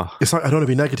 Oh. It's like, I don't want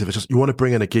to be negative. It's just, you want to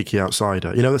bring in a geeky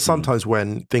outsider. There's sometimes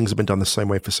when things have been done the same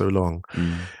way for so long,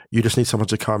 you just need someone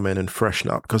to come in and freshen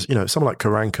up. Because, someone like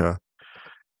Karanka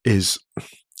is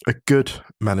a good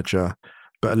manager,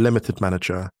 but a limited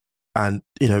manager. And,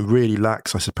 really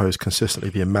lacks, I suppose,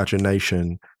 consistently the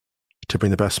imagination to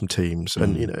bring the best from teams.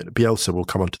 And, Bielsa will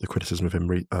come on to the criticism of him,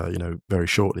 very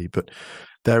shortly. But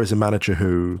there is a manager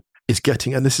who is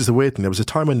getting, and this is the weird thing, there was a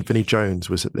time when Vinnie Jones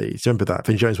was at Leeds. Do you remember that?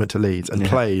 Vinnie Jones went to Leeds and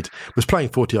was playing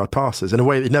 40-yard passes in a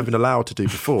way that he'd never been allowed to do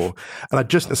before. And I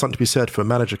just think there's something to be said for a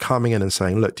manager coming in and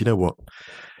saying, look, do you know what?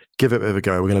 Give it a bit of a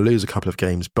go. We're going to lose a couple of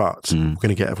games, but we're going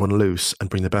to get everyone loose and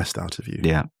bring the best out of you.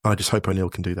 Yeah. And I just hope O'Neill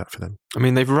can do that for them. I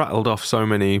mean, they've rattled off so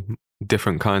many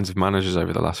different kinds of managers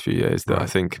over the last few years that I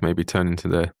think maybe turn into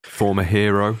the former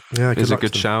hero is a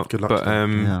good shout. Good luck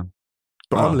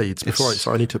but on Leeds,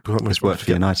 I need to put my work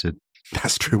for United.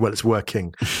 That's true. Well, it's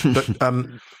working. But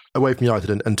away from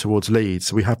United and towards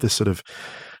Leeds, we have this sort of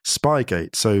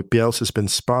Spygate. So Bielsa's been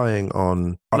spying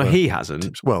on. No, he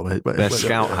hasn't. Well, their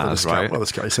scout has, right? Well, the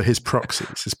scout. So his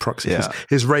proxies,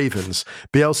 his ravens.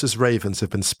 Bielsa's ravens have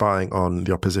been spying on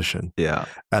the opposition. Yeah.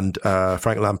 And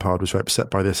Frank Lampard was very upset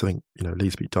by this. I think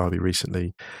Leeds beat Derby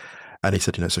recently, and he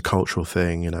said, it's a cultural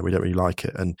thing. We don't really like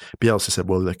it. And Bielsa said,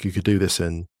 well, look, you could do this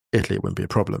in Italy, it wouldn't be a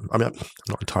problem. I mean, I'm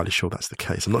not entirely sure that's the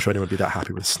case. I'm not sure anyone would be that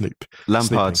happy with Snoop.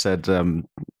 Lampard said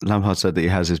that he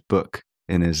has his book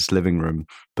in his living room,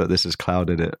 but this has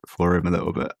clouded it for him a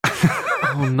little bit.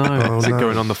 Oh no! Is it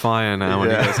going on the fire now when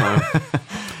he gets home?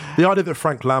 The idea that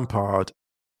Frank Lampard,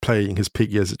 playing his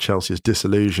peak years at Chelsea, is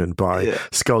disillusioned by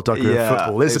skullduggery in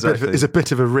football is a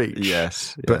bit of a reach.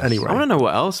 Yes. But anyway, I want to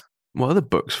know what other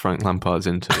books Frank Lampard's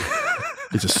into.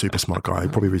 He's a super smart guy. He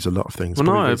probably reads a lot of things. Well,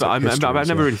 no, but I've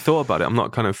never really thought about it. I'm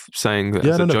not kind of saying that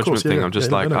as a judgment thing. I'm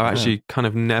just I've actually kind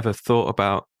of never thought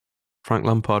about Frank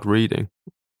Lampard reading.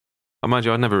 Mind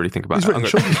you, I never really think about it.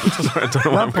 He's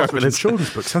written Lampard's written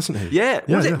children's books, hasn't he? Yeah.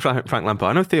 Was it Frank Lampard?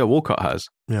 I know Theo Walcott has.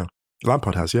 Yeah.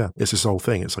 Lampard has, yeah. It's this whole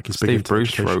thing. It's like he's Steve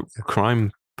Bruce wrote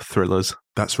crime thrillers.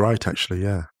 That's right, actually,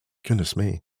 yeah. Goodness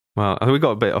me. Well, I think we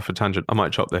got a bit off a tangent. I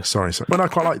might chop this. Sorry. Well, I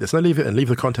quite like this. No, leave it in. Leave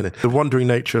the content in. The wandering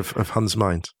nature of Hans'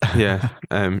 mind. Yeah.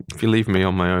 If you leave me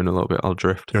on my own a little bit, I'll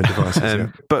drift. Your own devices,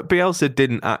 But Bielsa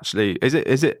didn't actually... Is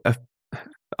it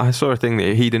I saw a thing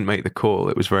that he didn't make the call.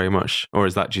 It was very much... Or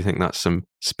do you think that's some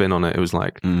spin on it? It was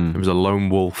like... It was a lone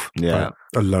wolf. Yeah.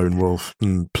 A lone wolf.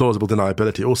 Plausible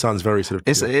deniability. All sounds very sort of...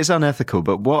 It's unethical,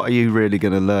 but what are you really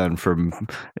going to learn from,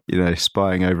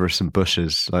 spying over some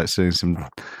bushes, like seeing some...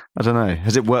 I don't know.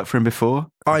 Has it worked for him before?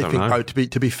 I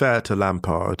think, to be fair to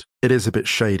Lampard, it is a bit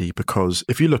shady because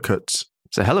if you look at...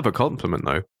 It's a hell of a compliment,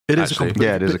 though. It is a compliment.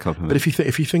 Yeah, it is a compliment. But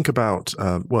if you think about,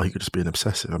 he could just be an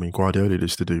obsessive. I mean, Guardiola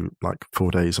used to do like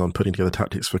 4 days on putting together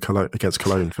tactics for against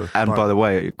Cologne. By the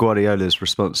way, Guardiola's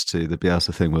response to the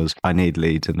Bielsa thing was, "I need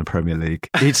Leeds in the Premier League."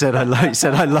 He said, "I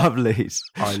love Leeds."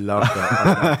 I love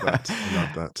that. I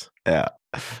love that. Yeah.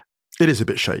 It is a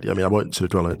bit shady. I mean, I won't sort of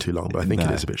dwell on it too long, but I think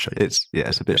it is a bit shady. It's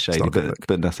a bit shady,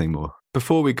 but nothing more.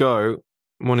 Before we go,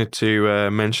 wanted to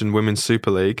mention Women's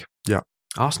Super League. Yeah.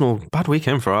 Arsenal, bad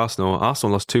weekend for Arsenal.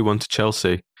 Arsenal lost 2-1 to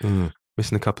Chelsea.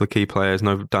 Missing a couple of key players,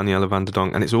 no Daniela van der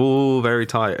Donk, and it's all very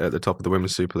tight at the top of the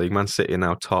Women's Super League. Man City are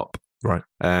now top. Right.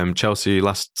 Chelsea,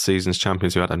 last season's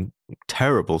champions, who had a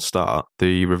terrible start.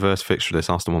 The reverse fixture of this,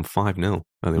 Arsenal won 5-0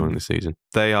 early on in the season.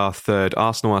 They are third.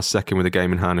 Arsenal are second with a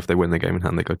game in hand. If they win the game in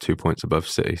hand, they go 2 points above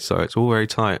City. So it's all very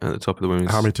tight at the top of the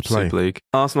Women's Super League.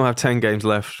 Arsenal have 10 games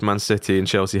left. Man City and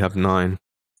Chelsea have 9.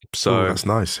 So that's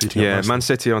nice. Yeah, Man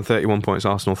City on 31 points,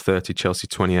 Arsenal 30, Chelsea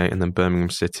 28, and then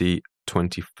Birmingham City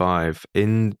 25.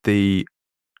 In the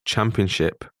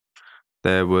Championship,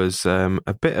 there was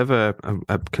a bit of a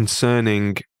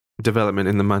concerning development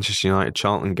in the Manchester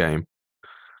United-Charlton game.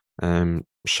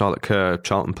 Charlotte Kerr,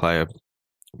 Charlton player,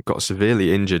 got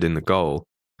severely injured in the goal.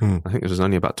 I think it was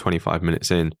only about 25 minutes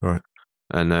in. Right.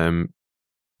 And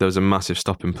there was a massive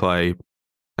stop in play.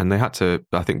 And they had to,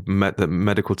 I think, the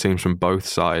medical teams from both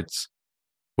sides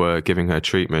were giving her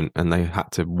treatment, and they had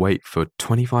to wait for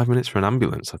 25 minutes for an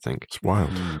ambulance, I think. It's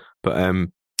wild. But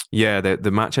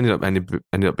the match ended up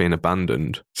being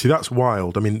abandoned. See, that's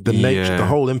wild. I mean, the nature, the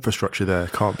whole infrastructure there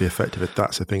can't be effective if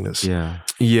that's the thing that's...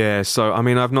 Yeah, so, I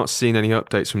mean, I've not seen any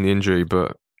updates from the injury,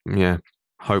 but, yeah,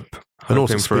 hoping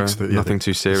for nothing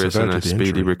too serious and a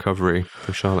speedy recovery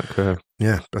for Charlotte Kerr.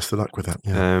 Yeah, best of luck with that.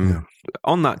 Yeah,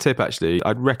 On that tip, actually,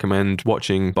 I'd recommend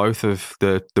watching both of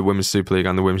the Women's Super League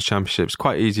and the Women's Championship. It's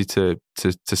quite easy to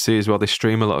see as well. They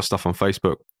stream a lot of stuff on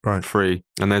Facebook, free.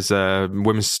 And there's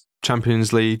Women's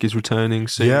Champions League is returning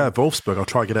soon. Yeah, Wolfsburg. I'll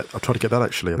try to get that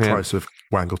actually. I'll try to sort of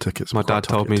wangle tickets. My dad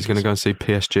told me he's going to go and see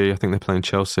PSG. I think they're playing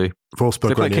Chelsea. Wolfsburg.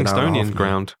 They play Kingstonian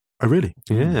ground. Oh, really?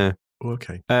 Yeah.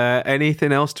 Okay.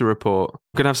 Anything else to report?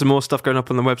 We're going to have some more stuff going up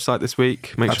on the website this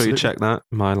week. Make sure you check that.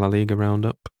 My La Liga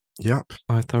roundup. Yep.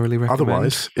 I thoroughly recommend.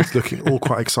 Otherwise, it's looking all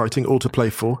quite exciting, all to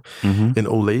play for in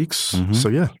all leagues. So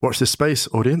yeah, watch this space,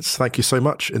 audience. Thank you so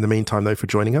much in the meantime, though, for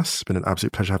joining us. It's been an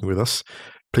absolute pleasure having you with us.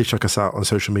 Please check us out on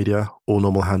social media, all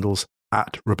normal handles,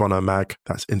 at Rabona Mag.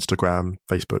 That's Instagram,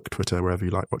 Facebook, Twitter, wherever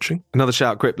you like watching. Another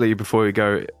shout quickly before we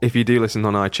go. If you do listen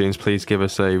on iTunes, please give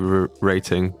us a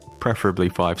rating, preferably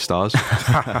 5 stars.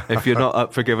 If you're not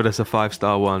up for giving us a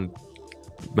 5-star one,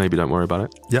 maybe don't worry about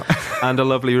it. Yep. And a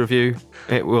lovely review.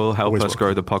 It will help us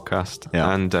grow the podcast.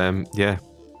 Yeah. And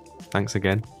thanks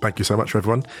again. Thank you so much,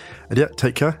 everyone. And yeah,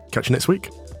 take care. Catch you next week.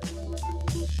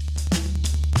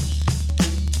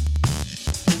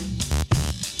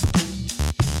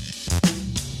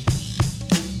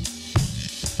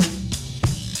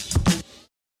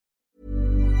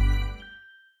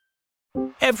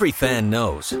 Every fan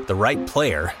knows the right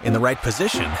player in the right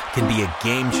position can be a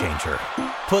game changer.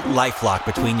 Put LifeLock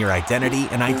between your identity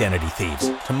and identity thieves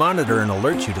to monitor and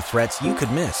alert you to threats you could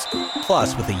miss.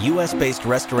 Plus, with a U.S.-based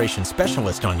restoration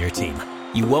specialist on your team,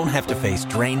 you won't have to face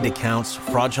drained accounts,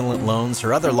 fraudulent loans,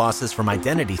 or other losses from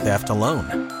identity theft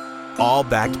alone. All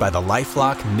backed by the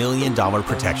LifeLock $1 Million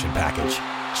Protection Package.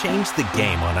 Change the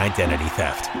game on identity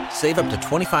theft. Save up to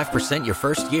 25% your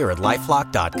first year at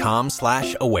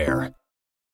LifeLock.com/aware.